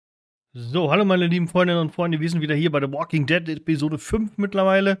So, hallo meine lieben Freundinnen und Freunde, wir sind wieder hier bei The Walking Dead, Episode 5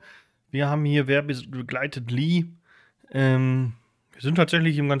 mittlerweile. Wir haben hier, wer begleitet Lee? Wir sind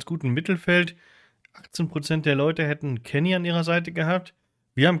tatsächlich im ganz guten Mittelfeld. 18% der Leute hätten Kenny an ihrer Seite gehabt.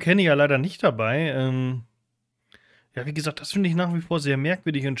 Wir haben Kenny ja leider nicht dabei. Ja, wie gesagt, das finde ich nach wie vor sehr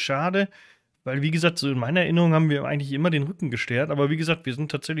merkwürdig und schade. Weil, wie gesagt, so in meiner Erinnerung haben wir eigentlich immer den Rücken gestärkt. Aber wie gesagt, wir sind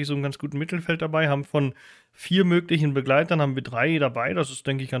tatsächlich so im ganz guten Mittelfeld dabei. Haben von 4 möglichen Begleitern haben wir 3 dabei. Das ist,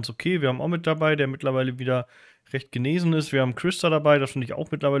 denke ich, ganz okay. Wir haben Omid dabei, der mittlerweile wieder recht genesen ist. Wir haben Christa dabei, das finde ich auch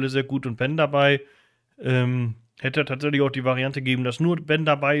mittlerweile sehr gut. Und Ben dabei. Hätte tatsächlich auch die Variante geben, dass nur Ben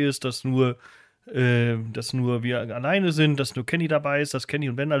dabei ist, dass nur wir alleine sind, dass nur Kenny dabei ist, dass Kenny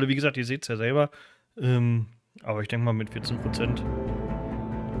und Ben alle, wie gesagt, ihr seht es ja selber. Aber ich denke mal mit 14%.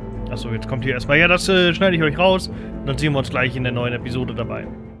 Achso, jetzt kommt hier erstmal. Ja, das schneide ich euch raus. Und dann sehen wir uns gleich in der neuen Episode dabei.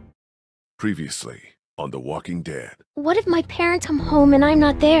 Previously on The Walking Dead. What if my parents come home and I'm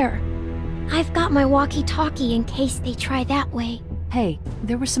not there? I've got my walkie-talkie in case they try that way. Hey,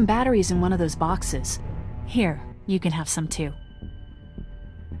 there were some batteries in one of those boxes. Here, you can have some too.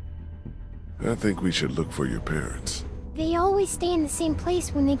 I think we should look for your parents. They always stay in the same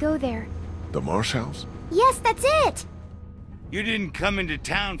place when they go there. The Marsh House? Yes, that's it! You didn't come into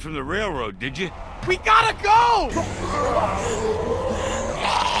town from the railroad, did you? We gotta go!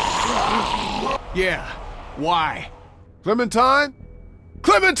 Yeah, why? Clementine?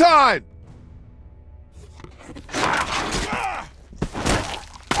 Clementine!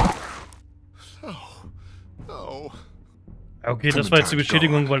 Oh. Okay, das war jetzt die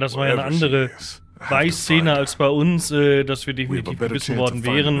Bestätigung, weil das war ja eine andere Weißszene als bei uns, dass wir definitiv gebissen worden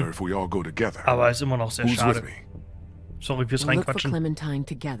wären. Aber ist immer noch sehr schade. Sorry fürs Reinquatschen. Clementine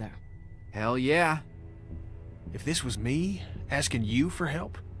together. Hell yeah. If this was me asking you for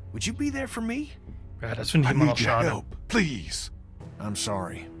help, would you be there for me? Ja, das finde ich immer noch schade. Help, please. I'm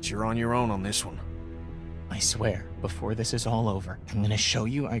sorry, but you're on your own on this one. I swear, before this is all over, I'm gonna show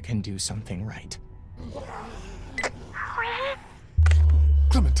you I can do something right.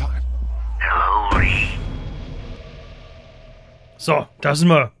 Clementine. So, da sind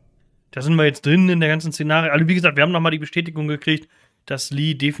wir. Da sind wir jetzt drin in der ganzen Szenario. Also wie gesagt, wir haben nochmal die Bestätigung gekriegt, dass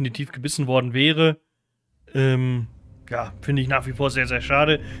Lee definitiv gebissen worden wäre. Ja, finde ich nach wie vor sehr, sehr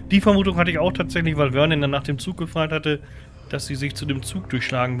schade. Die Vermutung hatte ich auch tatsächlich, weil Vernon dann nach dem Zug gefragt hatte, dass sie sich zu dem Zug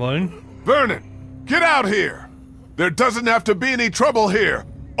durchschlagen wollen. Vernon, get out here! There doesn't have to be any trouble here.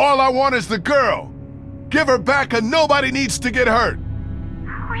 All I want is the girl. Give her back and nobody needs to get hurt.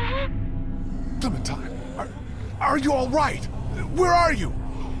 Clementine, are you all right? Where are you?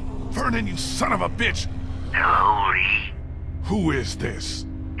 Vernon, you son of a bitch! Hello, Lee. Who is this?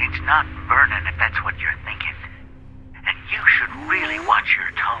 It's not Vernon, if that's what you're thinking. And you should really watch your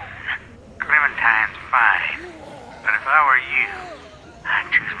tone. Clementine's fine. But if I were you,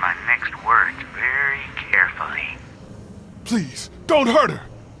 I'd choose my next words very carefully. Please, don't hurt her!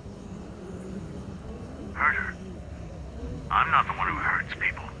 Hurt her? I'm not the one who hurts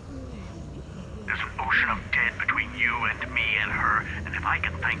people. There's an ocean of dead between you and me and her, and if I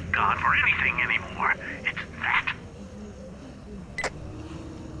can thank God for anything anymore, it's that.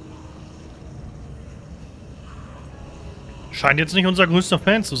 Scheint jetzt nicht unser größter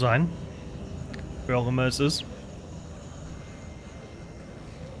Fan zu sein. Wer auch immer es ist.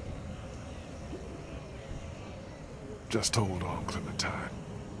 Just hold on, Clementine.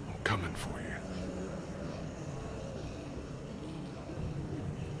 I'm coming for you.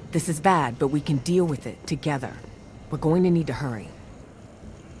 This is bad, but we can deal with it together. We're going to need to hurry.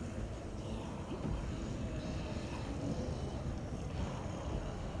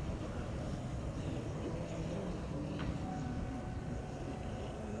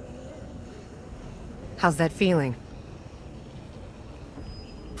 How's that feeling?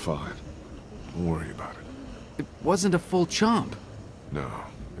 Fine. Don't worry about it. It wasn't a full chomp. No,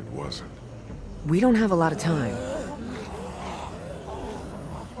 it wasn't. We don't have a lot of time.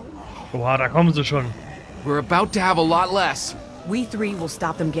 Boah, da kommen sie schon. We're about to have a lot less. We 3 will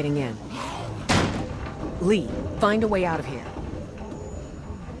stop them getting in. Lee, find a way out of here.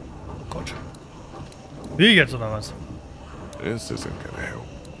 Gott. Wie jetzt oder was? This isn't gonna help.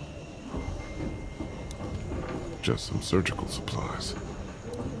 Just some surgical supplies.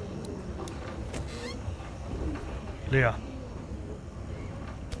 Leer.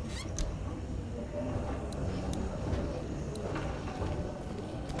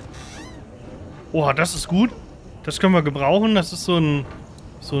 Oha, das ist gut. Das können wir gebrauchen. Das ist so ein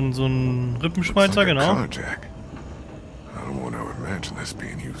Rippenschweizer, genau.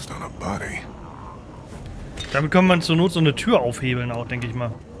 Damit kann man zur Not so eine Tür aufhebeln auch, denke ich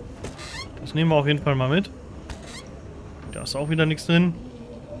mal. Das nehmen wir auf jeden Fall mal mit. Da ist auch wieder nichts drin.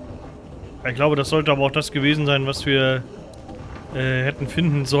 Ich glaube, das sollte aber auch das gewesen sein, was wir hätten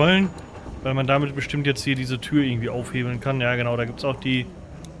finden sollen. Weil man damit bestimmt jetzt hier diese Tür irgendwie aufhebeln kann. Ja, genau, da gibt es auch die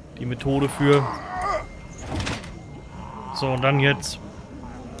Methode für. So, und dann jetzt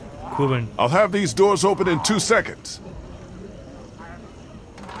kurbeln. I'll have these doors open in 2 seconds.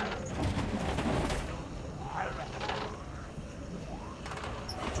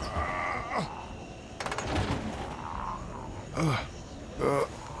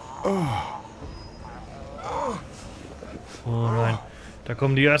 Oh nein. Da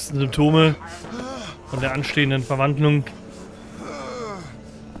kommen die ersten Symptome von der anstehenden Verwandlung.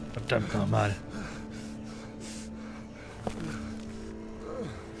 Verdammt nochmal.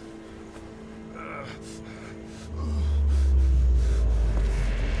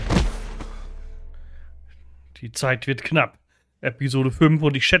 Die Zeit wird knapp. Episode 5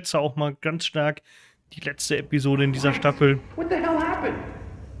 und ich schätze auch mal ganz stark die letzte Episode in dieser Staffel. What the hell happened?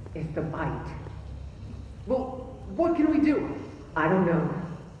 It's the bite. Well, what can we do? I don't know.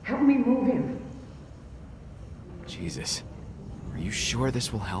 Help me move him. Jesus. Are you sure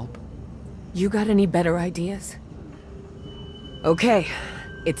this will help? You got any better ideas? Okay,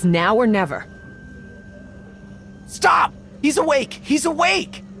 it's now or never. Stop! He's awake! He's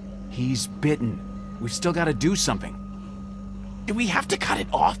awake! He's bitten. We've still got to do something. Do we have to cut it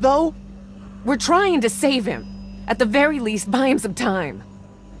off, though? We're trying to save him. At the very least, buy him some time.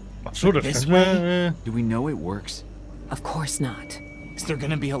 Ach so, das This kann way? Do we know it works? Of course not. Is there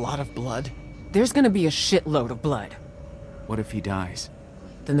gonna be a lot of blood? There's gonna be a shitload of blood. What if he dies?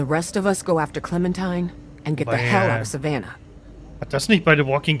 Then the rest of us go after Clementine and get the hell out of Savannah. Hat das nicht bei The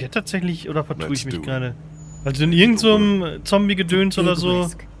Walking Dead tatsächlich, oder vertue ich mich Let's do gerade? Also in irgendeinem Zombie-Gedöns oder so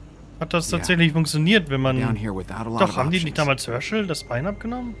Risk. hat das tatsächlich funktioniert, wenn man... Down here without a lot Doch, of haben die nicht options. damals Herschel das Bein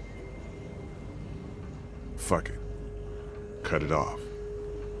abgenommen? Fuck it. Cut it off.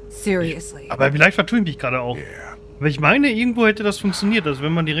 Seriously. Aber vielleicht vertue ich mich gerade auch. Yeah. Aber ich meine, irgendwo hätte das funktioniert, also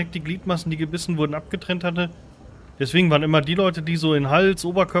wenn man direkt die Gliedmaßen, die gebissen wurden, abgetrennt hatte. Deswegen waren immer die Leute, die so in Hals,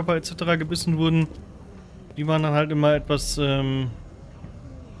 Oberkörper etc. gebissen wurden, die waren dann halt immer etwas, It'll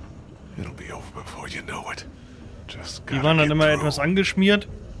be over before you know it. Just die gotta waren dann get immer through. etwas angeschmiert.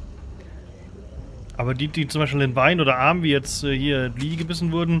 Aber die zum Beispiel in Bein oder Arm, wie jetzt hier Lee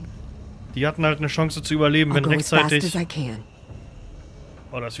gebissen wurden, die hatten halt eine Chance zu überleben, I'll wenn go as fast as rechtzeitig... I can.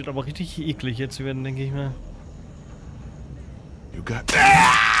 Oh, das wird aber richtig eklig jetzt werden, denke ich mal. You got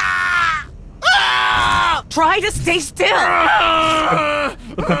Try to stay still!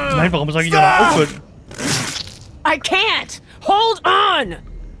 Oh Gott, nein, warum sage ich aber aufhören? I can't! Hold on!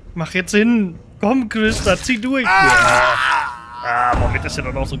 Mach jetzt hin! Komm, Christa, zieh durch! Ja. Warum wird das ja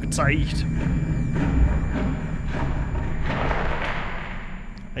dann auch so gezeigt?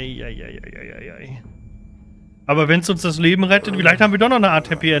 Eieieiei. Aber wenn es uns das Leben rettet, vielleicht haben wir doch noch eine Art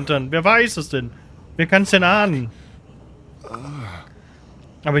Happy End dann. Wer weiß es denn? Wer kann es denn ahnen?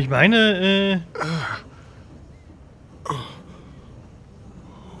 Aber ich meine,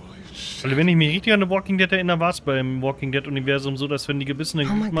 also wenn ich mich richtig an The Walking Dead erinnere, war es beim Walking Dead Universum so, dass wenn die gebissenen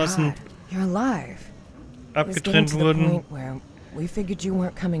Oh my Gliedmaßen God, you're alive. abgetrennt wurden, We figured you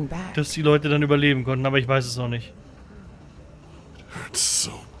weren't coming back. dass die Leute dann überleben konnten, aber ich weiß es auch nicht. hurts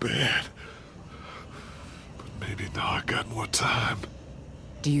so bad. But maybe now I got more time.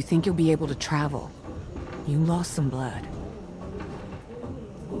 Do you think you'll be able to travel? You lost some blood.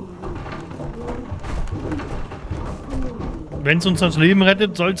 Wenn es uns das Leben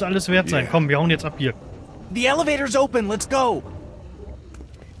rettet, soll es alles wert sein. Komm, wir hauen jetzt ab hier. The elevator's open, let's go!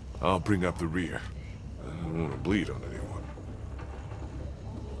 I'll bring up the rear. I don't want to bleed on anyone.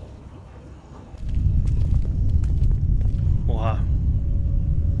 Oha.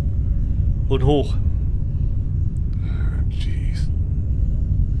 Und hoch. Jeez.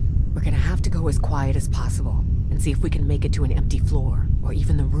 We're gonna have to go as quiet as possible and see if we can make it to an empty floor or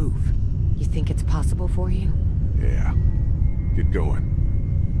even the roof. You think it's possible for you? Yeah. Get going.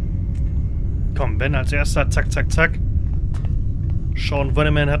 Komm, Ben als erster. Zack, zack, zack. Sean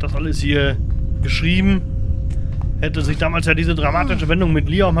Wonneman hat das alles hier geschrieben. Hätte sich damals ja diese dramatische Wendung mit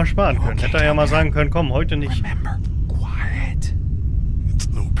Lee auch mal sparen können. Hätte er ja mal sagen können, komm, heute nicht. Remember, quiet. It's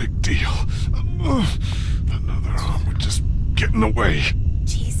no big deal. Another arm would just get in the way.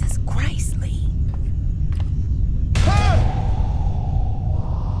 Jesus Christ, Lee.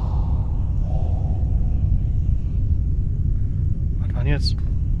 Was war denn jetzt?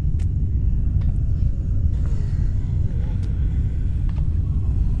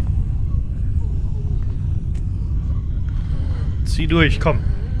 Zieh durch, komm.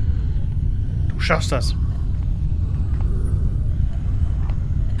 Du schaffst das.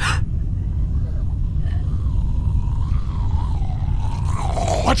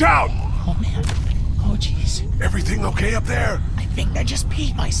 Watch out! Oh man. Oh jeez. Everything okay up there? I think I just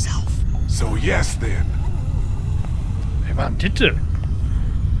peed myself. So yes then. Wer war denn das?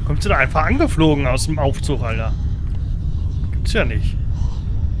 Kommt sie da einfach angeflogen aus dem Aufzug, Alter? Gibt's ja nicht.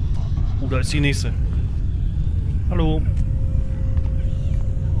 Da ist die nächste. Hallo.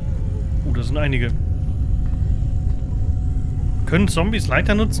 Da sind einige. Können Zombies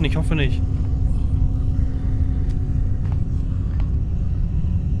Leiter nutzen? Ich hoffe nicht.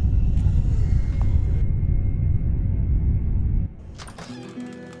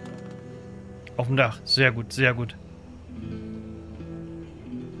 Auf dem Dach. Sehr gut, sehr gut.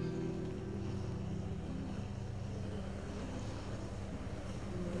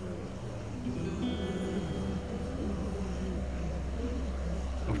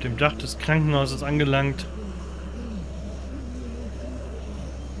 Auf dem Dach des Krankenhauses angelangt.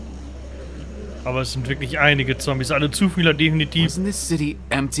 Aber es sind wirklich einige Zombies. Alle Zufühler definitiv. Wasn't this city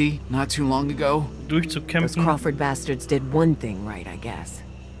empty not too long ago? Those Durchzukämpfen. Crawford bastards did one thing right, I guess.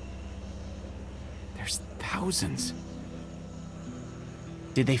 There's thousands.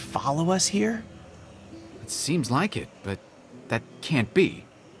 Did they follow us here? It seems like it, but that can't be,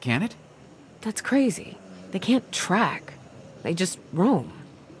 can it? That's crazy. They can't track. They just roam.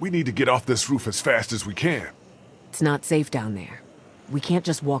 We need to get off this roof as fast as we can. It's not safe down there. We can't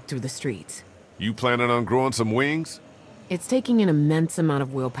just walk through the streets. You planning on growing some wings? It's taking an immense amount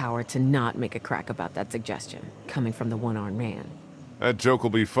of willpower to not make a crack about that suggestion, coming from the one-armed man. That joke will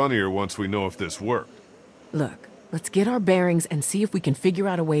be funnier once we know if this worked. Look, let's get our bearings and see if we can figure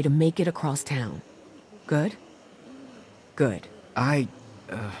out a way to make it across town. Good? Good. I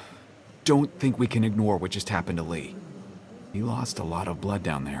don't think we can ignore what just happened to Lee. He lost a lot of blood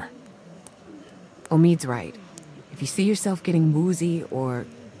down there. Omid's right. If you see yourself getting woozy or,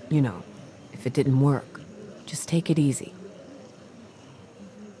 you know, if it didn't work, just take it easy.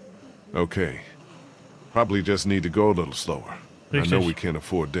 Okay. Probably just need to go a little slower. I know Richtig. we can't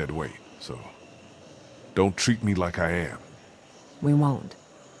afford dead weight, so don't treat me like I am. We won't.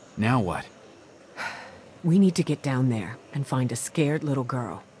 Now what? We need to get down there and find a scared little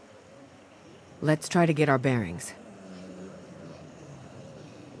girl. Let's try to get our bearings.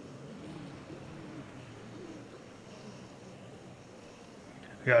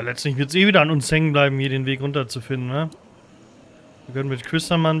 Ja, letztlich wird es eh wieder an uns hängen bleiben, hier den Weg runter zu finden, ne? Wir können mit Chris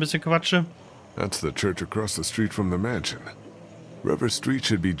dann mal ein bisschen quatschen. That's the church across the street from the mansion. River Street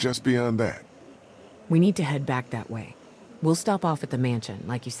should be just beyond that. We need to head back that way. We'll stop off at the mansion,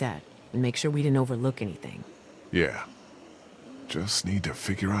 like you said, and make sure we didn't overlook anything. Yeah. Just need to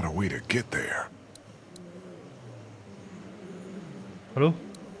figure out a way to get there. Hallo?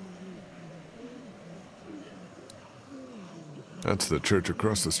 That's the church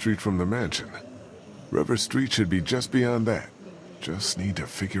across the street from the mansion. River Street should be just beyond that. Just need to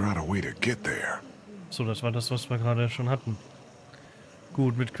figure out a way to get there. So, das war das, was wir gerade schon hatten.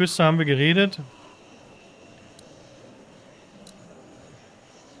 Gut, mit Chris haben wir geredet.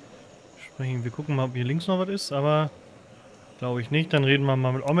 Wir gucken mal, ob hier links noch was ist, aber glaube ich nicht. Dann reden wir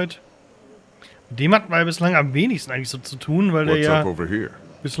mal mit Omid. Mit dem hatten wir bislang am wenigsten eigentlich so zu tun, weil der What's ja up over here?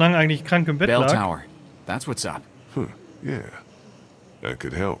 bislang eigentlich krank im Bett Bell lag. Tower. That's what's up. Yeah. That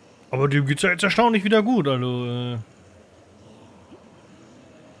could help. Aber dem geht's ja jetzt erstaunlich wieder gut. Also,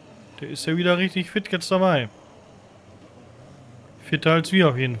 der ist ja wieder richtig fit jetzt dabei. Fitter als wir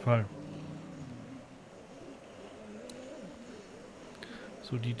auf jeden Fall.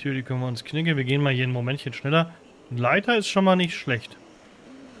 So, die Tür, die können wir uns knicken. Wir gehen mal hier ein Momentchen schneller. Ein Leiter ist schon mal nicht schlecht.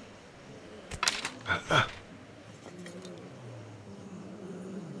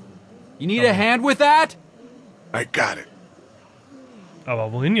 You need a hand with that? I got it.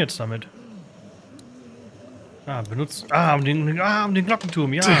 Aber wohin jetzt damit? Ah, benutzt. Um den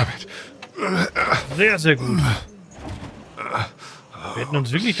Glockenturm, ja. Sehr, sehr gut. Wir hätten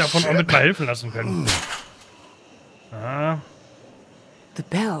uns wirklich davon auch mit mal helfen lassen können. Ah. The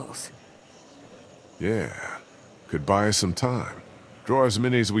bells. Yeah. Could buy us some time. Draw as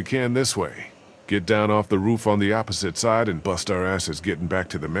many as we can this way. Get down off the roof on the opposite side and bust our asses getting back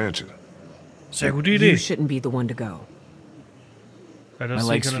to the mansion. Sehr gute Idee. You shouldn't be the one to go. Ja, My das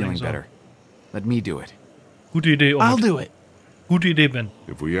leg's sehe ich feeling allerdings auch. better. Let me do it. Gute Idee, Omid. I'll do it. Gute Idee, Ben.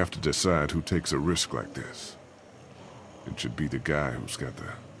 If we have to decide who takes a risk like this, it should be the guy who's got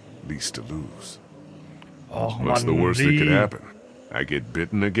the least to lose. Och, What's the Mann, worst that could Lee. happen? I get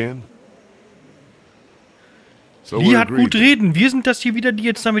bitten again? So Lee we're hat agreed gut reden. Wir sind das hier wieder, die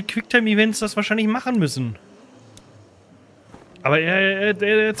jetzt da mit Quicktime-Events das wahrscheinlich machen müssen. Aber er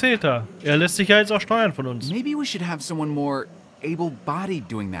erzählt da. Er lässt sich ja jetzt auch steuern von uns. Maybe we should have someone more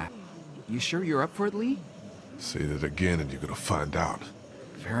able-bodied doing that. You sure you're up for it, Lee? Say that again and you're gonna find out.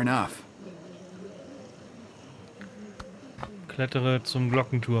 Fair enough. Klettere zum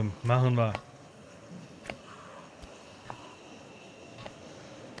Glockenturm. Machen wir.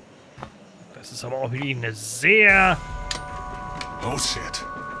 Das ist aber auch wirklich eine sehr... Oh shit.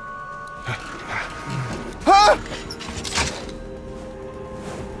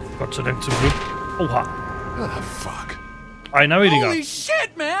 Gott sei Dank zum Glück. Oha. Ah, fuck. Einer weniger. Holy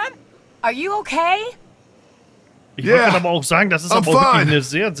shit, man! Are you okay? Ich wollte aber auch sagen, das ist aber auch wirklich eine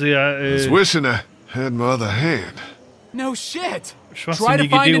sehr, sehr I was wishing I had my other hand. No shit.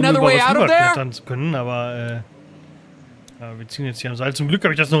 schwachsinnige Idee, um über was rüberklettern zu können, aber ja, wir ziehen jetzt hier am Seil. Zum Glück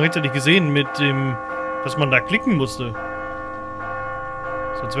habe ich das noch rechtzeitig gesehen mit dem, dass man da klicken musste.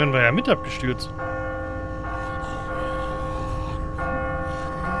 Sonst wären wir ja mit abgestürzt.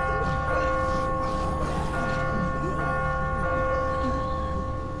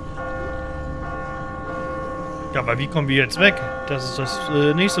 Ja, aber wie kommen wir jetzt weg? Das ist das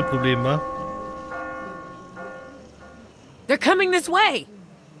nächste Problem, wa? They're coming this way.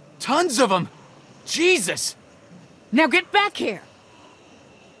 Tons of them. Jesus. Now get back here.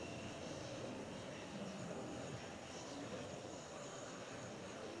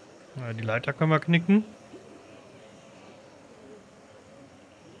 Ja, die Leiter können wir knicken.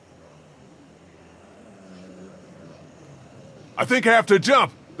 I think I have to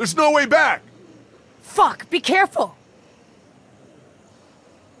jump. There's no way back. Fuck, be careful.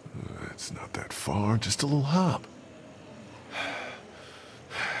 It's not that far, just a little hop.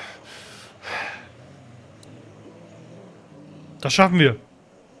 Das schaffen wir.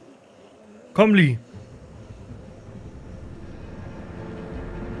 Komm, Lee.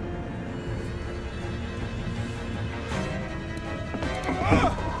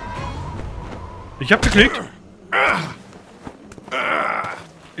 Ich hab geklickt.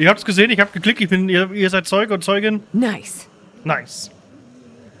 Ihr habt's gesehen, ich hab geklickt. Ihr seid Zeuge und Zeugin. Nice. Nice.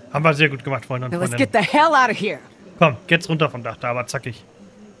 Haben wir sehr gut gemacht, Freunde und Now let's Freundinnen. get the hell out of here. Komm, geht's runter vom Dach, da aber zackig.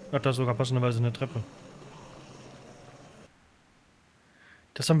 Hat da sogar passenderweise eine Treppe.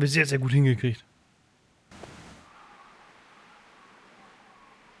 Das haben wir sehr, sehr gut hingekriegt.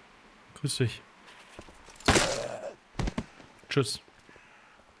 Grüß dich. Tschüss.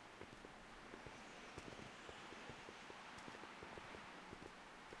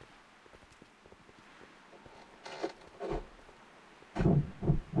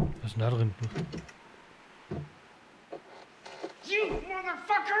 Was ist denn da drin? You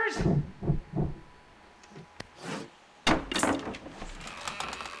motherfuckers!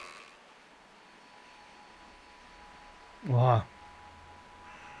 Boah.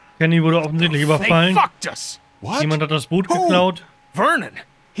 Kenny wurde offensichtlich überfallen. They fucked us. What? Jemand hat das Boot geklaut. Vernon.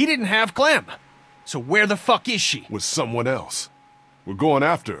 He didn't have Clem. So where the fuck is she? With someone else. We're going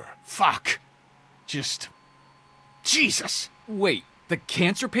after her. Fuck. Just... Jesus. Wait, the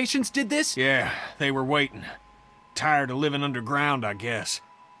cancer patients did this? Yeah, they were waiting. Tired of living underground, I guess.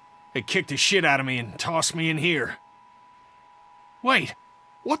 They kicked the shit out of me and tossed me in here. Wait,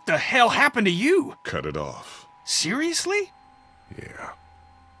 what the hell happened to you? Cut it off. Seriously? Yeah.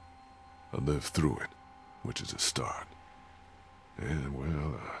 I lived through it, which is a start. And,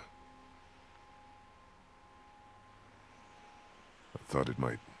 well, I thought it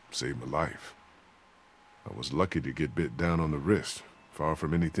might save my life. I was lucky to get bit down on the wrist, far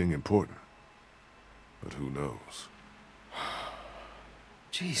from anything important. But who knows?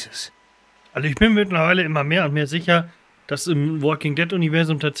 Jesus. Also ich bin mittlerweile immer mehr und mehr sicher, dass im Walking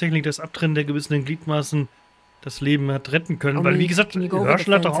Dead-Universum tatsächlich das Abtrennen der gewissenen Gliedmaßen das Leben hat retten können. Weil, wie gesagt,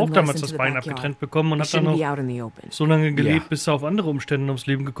 Herschel hat doch auch damals das Bein abgetrennt bekommen und hat dann noch so lange gelebt, bis er auf andere Umstände ums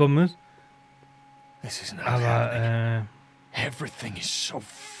Leben gekommen ist. Aber, Everything is so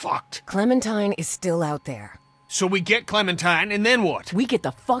fucked. Clementine is still out there. So we get Clementine, and then what? We get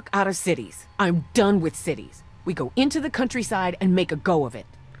the fuck out of cities. I'm done with cities. We go into the countryside and make a go of it.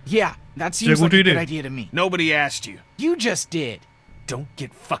 Yeah, that seems like a good idea to me. Nobody asked you. You just did. Don't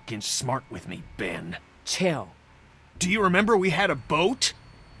get fucking smart with me, Ben. Chill. Do you remember we had a boat?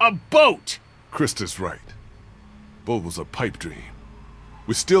 A boat! Krista's right. Boat was a pipe dream.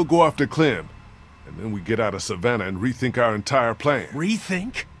 We still go after Clem, and then we get out of Savannah and rethink our entire plan.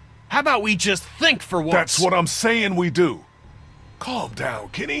 Rethink? How about we just think for once? That's what I'm saying we do. Calm down,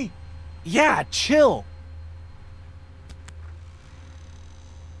 Kenny. Yeah, chill.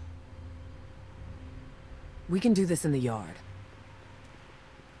 We can do this in the yard.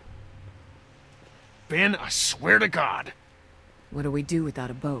 Ben, I swear to God. What do we do without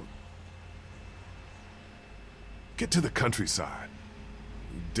a boat? Get to the countryside.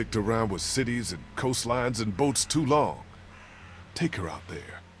 We dicked around with cities and coastlines and boats too long. Take her out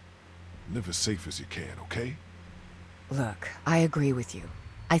there. Live as safe as you can, okay? Look, I agree with you.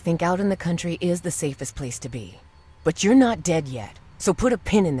 I think out in the country is the safest place to be. but you're not dead yet. So put a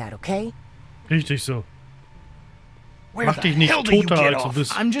pin in that, okay? Richtig so. Where Mach dich nicht toter, als du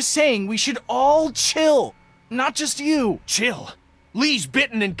bist. I'm just saying we should all chill. Not just you. Chill? Lee's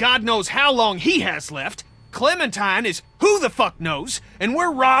bitten and God knows how long he has left. Clementine is who the fuck knows, and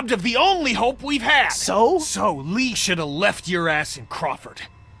we're robbed of the only hope we've had. So? So Lee should have left your ass in Crawford.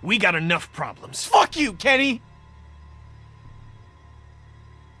 We got enough problems. Fuck you, Kenny!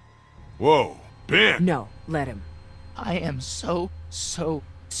 Whoa, Ben! No, let him. I am so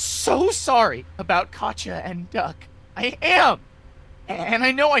sorry about Katja and Duck. I am! And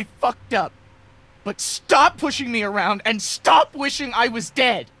I know I fucked up. But stop pushing me around and stop wishing I was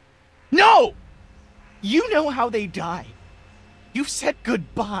dead! No! You know how they die. You said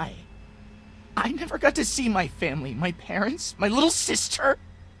goodbye. I never got to see my family, my parents, my little sister.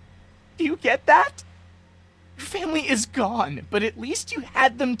 Do you get that? Your family is gone, but at least you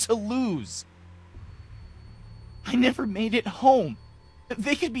had them to lose. I never made it home.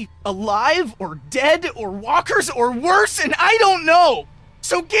 They could be alive, or dead, or walkers, or worse, and I don't know!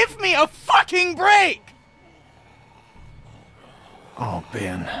 So give me a fucking break! Oh,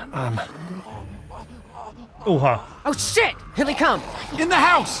 Ben, Oha. Oh shit! Here they come! In the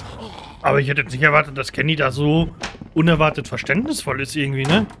house! Aber ich hätte jetzt nicht erwartet, dass Kenny da so unerwartet verständnisvoll ist irgendwie,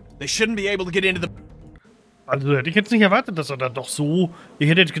 ne? They shouldn't be able to get into the... Also hätte ich jetzt nicht erwartet, dass er da doch so... Ich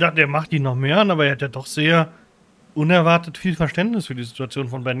hätte jetzt gedacht, er macht ihn noch mehr an, aber er hat ja doch sehr unerwartet viel Verständnis für die Situation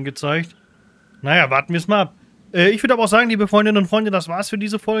von Ben gezeigt. Naja, warten wir es mal ab. Ich würde aber auch sagen, liebe Freundinnen und Freunde, das war's für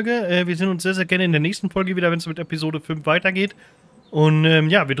diese Folge. Wir sehen uns sehr, sehr gerne in der nächsten Folge wieder, wenn es mit Episode 5 weitergeht. Und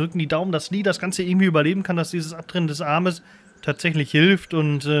ja, wir drücken die Daumen, dass Lee das Ganze irgendwie überleben kann, dass dieses Abtrennen des Armes tatsächlich hilft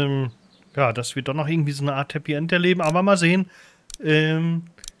und ja, dass wir doch noch irgendwie so eine Art Happy End erleben. Aber mal sehen.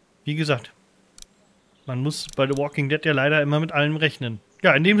 Wie gesagt, man muss bei The Walking Dead ja leider immer mit allem rechnen.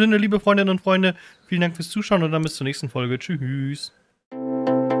 Ja, in dem Sinne, liebe Freundinnen und Freunde, vielen Dank fürs Zuschauen und dann bis zur nächsten Folge. Tschüss.